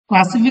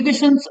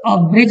Classifications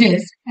of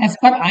bridges as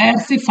per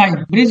IRC 5।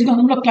 Bridge को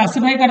हम लोग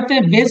क्लासिफाई करते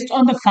हैं based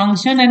on the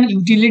function and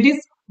utilities,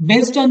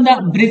 based on the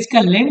bridge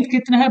का लेंथ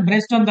कितना है,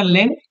 based on the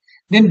length,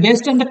 then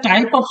based on the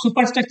type of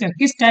superstructure,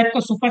 किस type का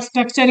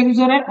सुपरस्ट्रक्चर यूज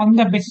हो रहा है, on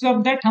the basis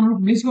of that हम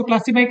ब्रिज को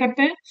क्लासिफाई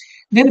करते हैं।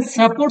 Then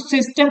support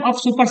system of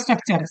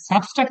superstructure,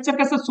 substructure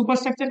का साथ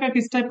सुपरस्ट्रक्चर का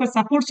किस टाइप का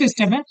सपोर्ट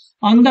सिस्टम है,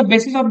 on the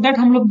basis of that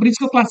हम लोग ब्रिज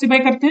को क्लासिफाई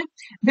करते हैं।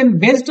 Then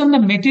based on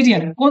the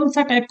material, कौन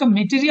सा टाइप का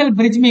मटेरियल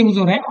ब्रिज में यूज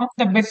हो रहा है, on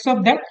the basis of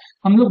that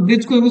हम लोग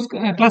ब्रिज को यूज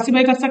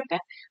क्लासिफाई कर सकते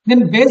हैं।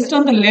 Then based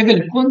on the level,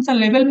 कौन सा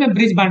लेवल में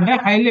ब्रिज बन रहा है,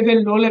 high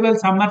level, low level,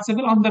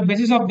 submersible, on the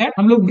basis of that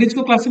हम लोग ब्रिज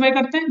को क्लासिफाई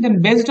करते हैं। Then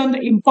based on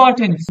the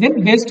importance, then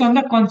based on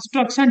the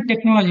construction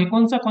technology,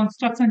 कौन सा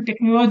कंस्ट्रक्शन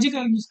टेक्नोलॉजी का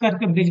यूज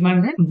करके ब्रिज बन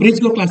रहा है, ब्रिज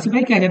को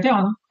क्लासिफाई किया जाता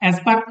है एज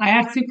पर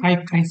IRC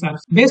 5 का हिसाब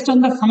से। बेस्ड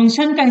ऑन द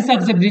फंक्शन का हिसाब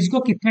से ब्रिज को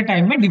कितने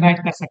टाइम में डिवाइड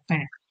कर सकते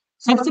हैं।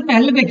 सबसे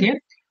पहले देखिए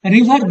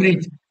रिवर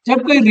ब्रिज,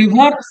 जब कोई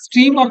रिवर,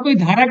 स्ट्रीम और कोई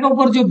धारा के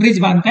ऊपर जो ब्रिज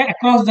बनता है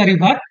अक्रॉस द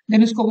रिवर,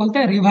 देन उसको बोलते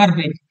हैं रिवर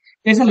ब्रिज।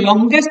 जैसे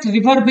longest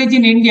river bridge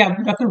in India,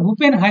 doctor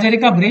Bhupen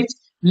Hazarika bridge,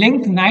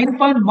 length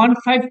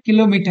 9.15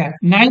 kilometre,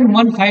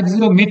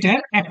 9150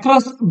 metre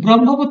across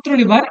Brahmaputra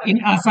river in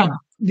Assam.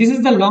 This is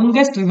the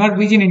longest river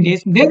bridge in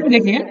India. Then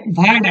देखिए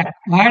वायाडक्ट,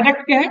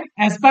 वायाडक्ट क्या है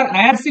as per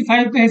IRC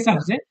 5 के हिसाब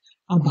से,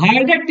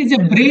 viaduct is a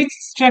bridge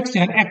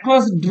structure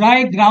across dry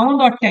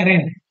ground or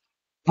terrain.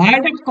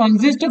 Viaduct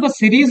consists of a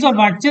series of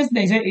arches,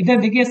 जैसे इधर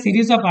देखिए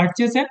series of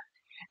arches है,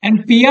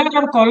 and pier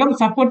or column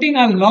supporting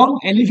a long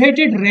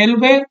elevated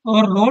railway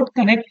or road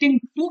connecting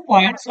two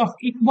points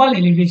of equal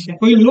elevation.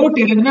 कोई लो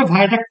terrain में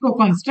viaduct को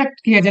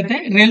construct किया जाता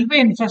है, रेलवे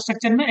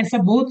इंफ्रास्ट्रक्चर में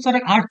ऐसा बहुत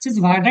सारे आर्चेस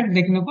viaduct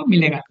देखने को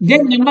मिलेगा।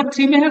 देन नंबर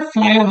 3 में है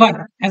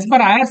फ्लाईओवर, एज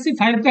पर IRC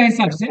 5 के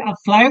हिसाब से a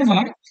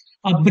flyover,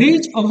 a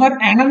bridge over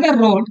another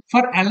road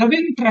for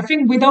allowing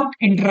traffic without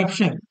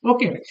interruption.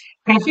 Okay,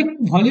 traffic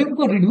volume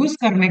को रिड्यूस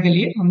करने के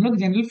लिए हम लोग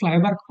जनरल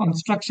फ्लाईओवर का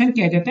कंस्ट्रक्शन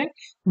किया जाता है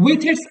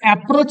with its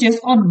approaches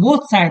on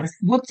both sides,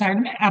 both side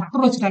में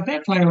अप्रोच रहता है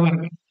फ्लाईओवर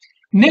का।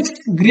 Next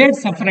grade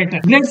separator,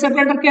 grade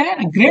separator क्या है,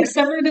 grade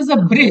separator is a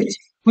bridge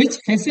which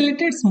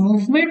facilitates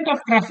movement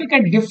of traffic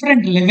at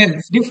different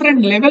levels.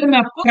 Different level में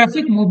आपको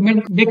ट्रैफिक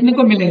मूवमेंट देखने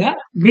को मिलेगा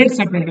ग्रेड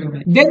सेपरेटर में।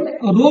 Then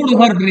road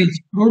over bridge,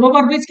 road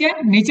over bridge क्या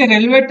है, नीचे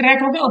रेलवे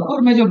ट्रैक होगा,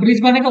 ऊपर में जो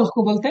ब्रिज बनेगा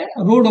उसको बोलते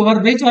हैं रोड ओवर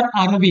ब्रिज। और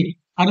आरओबी,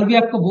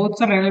 आरओबी आपको बहुत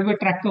सारे रेलवे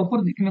ट्रैक के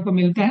ऊपर देखने को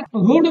मिलता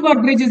है। Road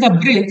over bridge is a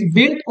bridge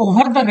built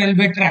over the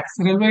railway tracks,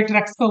 railway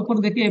tracks के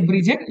ऊपर देखिए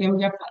ब्रिज है, ये हो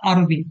गया आपका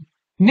आरओबी।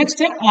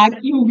 नेक्स्ट है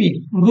RUB,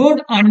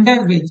 road under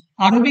bridge.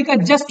 ROB का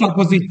जस्ट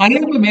ऑपोजिट,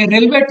 आरओबी में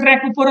रेलवे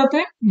ट्रैक ऊपर होता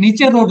है,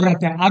 नीचे रोड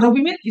रहता है,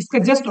 आरओबी में इसका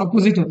जस्ट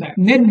ऑपोजिट होता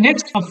है।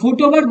 Next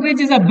foot over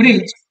bridge is a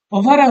bridge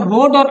over a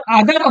road और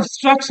other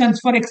obstructions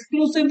for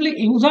exclusively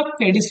use of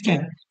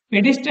pedestrian.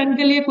 Pedestrian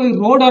के लिए कोई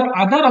रोड और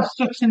अदर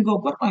ऑब्स्ट्रक्शन के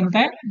ऊपर बनता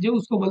है जो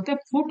उसको बोलते हैं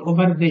foot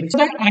over bridge.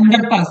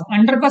 Underpass,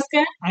 underpass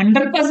क्या है,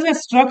 underpass is a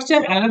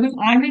structure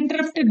allowing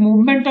uninterrupted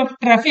movement of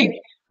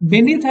traffic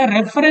beneath a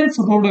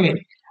reference roadway.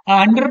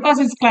 Underpass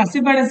is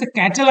classified as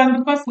cattle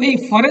underpass, वही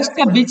फॉरेस्ट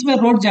का बीच में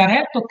रोड जा रहा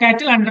है तो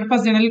कैटल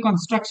अंडरपास जनरली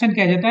कंस्ट्रक्शन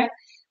किया जाता है।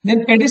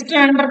 Then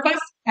pedestrian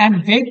underpass and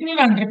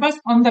vehicle underpass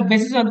on the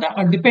basis of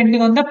the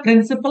depending on the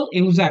principal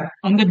user,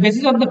 on the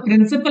basis of the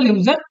principal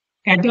user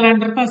cattle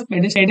underpass,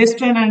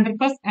 pedestrian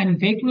underpass and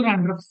vehicle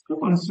underpass को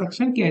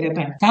construction किया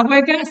जाता है।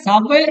 Subway क्या,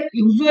 Subway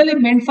usually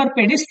meant for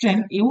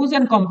pedestrian use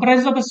and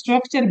comprise of a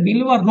structure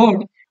below a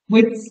road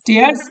with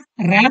stairs,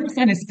 ramps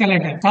and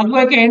escalator।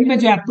 Subway के and में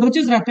जो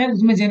approaches रहते हैं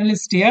उसमें जनरली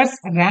स्टेयर्स,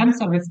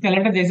 रैम्प्स और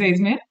एस्केलेटर, जैसे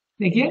इसमें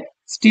देखिए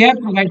स्टेयर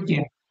प्रोवाइड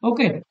किया।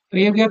 ओके, तो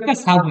ये गया आपका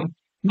सबवे।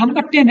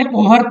 नंबर 10 है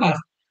overpass.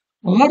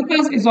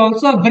 Overpass is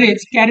also a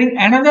bridge carrying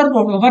another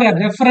road over a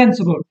reference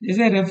road,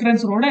 जैसे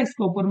रेफरेंस रोड है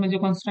इसके ऊपर में जो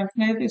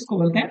कंस्ट्रक्शन है इसको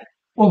बोलते हैं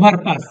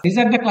overpass. These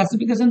are the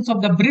classifications of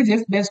the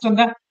bridges based on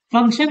the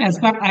function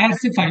as per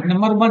IRC 5.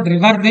 Number 1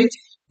 river bridge,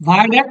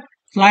 viaduct,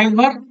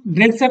 flyover,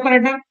 grade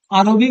separator,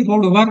 ROB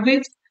road over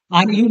bridge,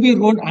 RUB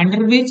road under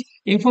bridge,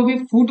 FOB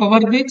foot over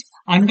bridge,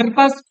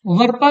 underpass,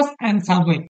 overpass and subway.